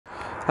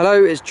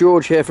Hello, it's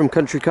George here from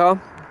Country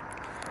Car.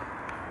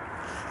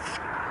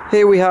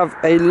 Here we have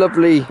a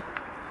lovely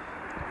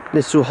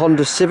little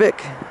Honda Civic.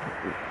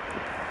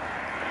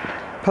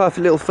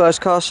 Perfect little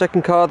first car,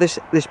 second car. This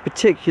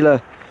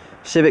particular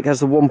Civic has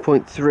the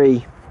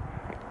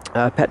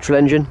 1.3 petrol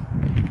engine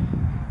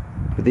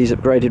with these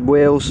upgraded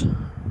wheels.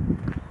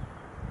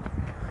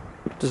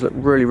 Does look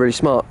really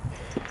smart.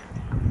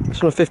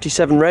 It's on a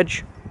 57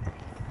 reg.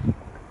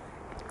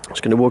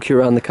 Just going to walk you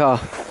around the car.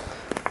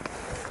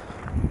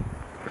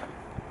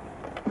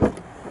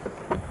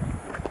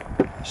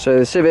 So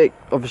the Civic,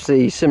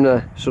 obviously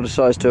similar sort of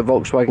size to a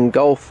Volkswagen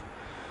Golf.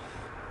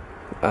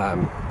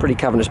 Pretty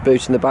cavernous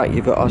boot in the back.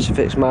 You've got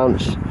ISOFIX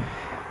mounts,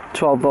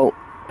 12 volt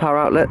power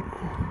outlet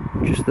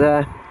just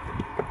there.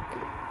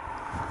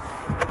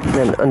 And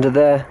then under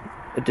there,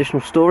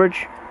 additional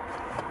storage.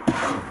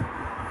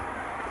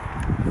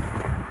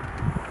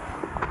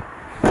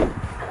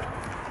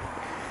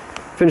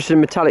 Finished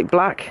in metallic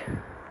black.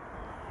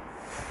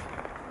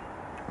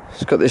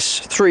 It's got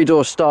this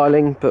 3-door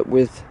styling, but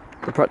with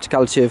the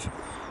practicality of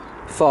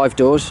 5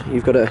 doors.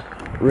 You've got a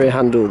rear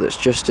handle that's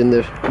just in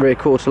the rear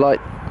quarter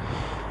light.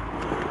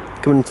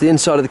 Coming into the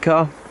inside of the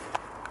car,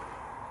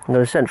 you've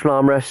got a central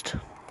armrest,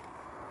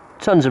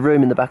 tons of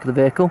room in the back of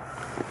the vehicle.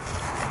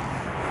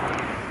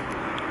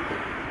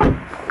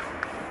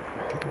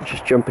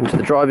 Just jump into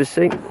the driver's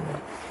seat.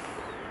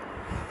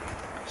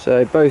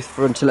 So both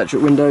front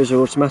electric windows are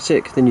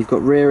automatic, then you've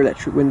got rear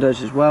electric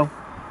windows as well.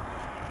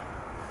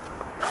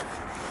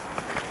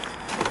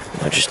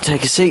 I'll just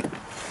take a seat.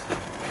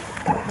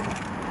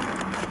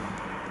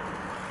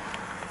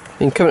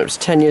 And coming up to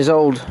 10 years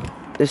old,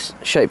 this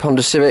shape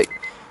Honda Civic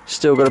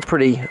still got a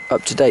pretty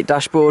up-to-date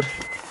dashboard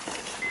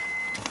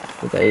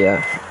with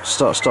a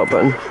start-stop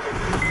button.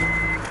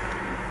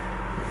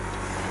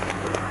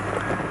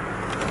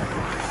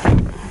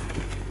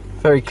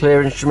 Very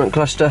clear instrument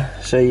cluster,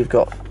 so you've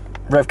got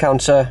rev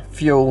counter,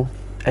 fuel,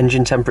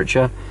 engine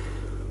temperature,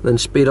 then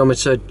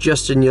speedometer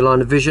just in your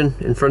line of vision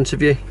in front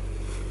of you.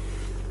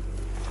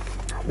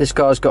 This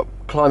car's got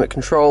climate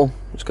control,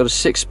 it's got a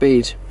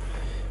 6-speed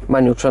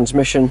manual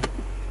transmission,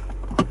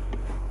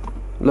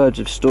 loads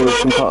of storage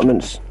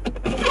compartments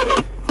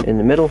in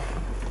the middle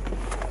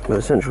with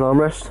a central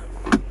armrest,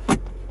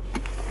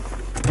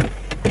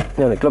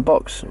 and a glove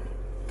box,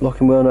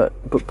 locking wheel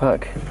nut, book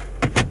pack.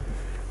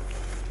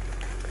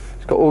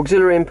 It's got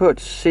auxiliary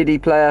inputs, CD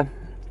player,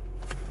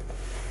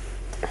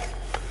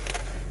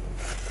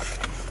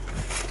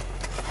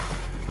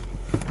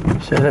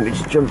 so let me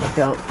just jump back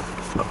out.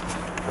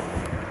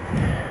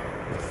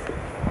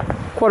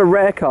 Quite a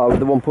rare car with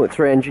the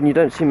 1.3 engine, you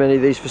don't see many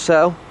of these for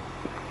sale.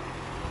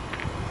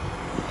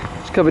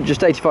 It's covered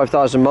just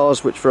 85,000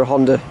 miles, which for a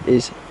Honda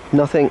is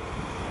nothing.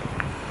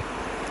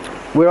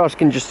 We're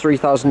asking just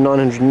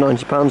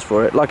 £3,990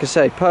 for it. Like I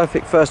say,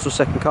 perfect first or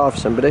second car for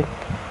somebody,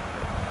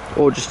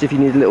 or just if you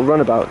need a little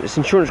runabout. It's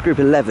insurance group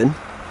 11.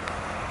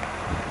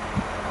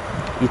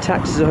 Your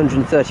tax is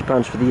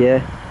 £130 for the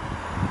year,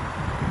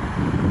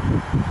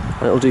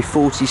 and it'll do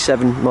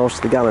 47 miles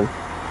to the gallon,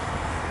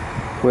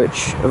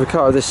 which of a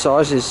car of this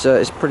size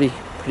is pretty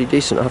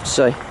decent, I have to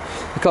say.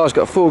 The car's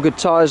got 4 good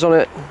tyres on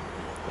it.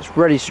 It's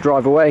ready to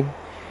drive away.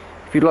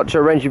 If you'd like to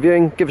arrange a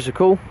viewing, give us a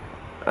call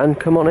and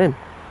come on in.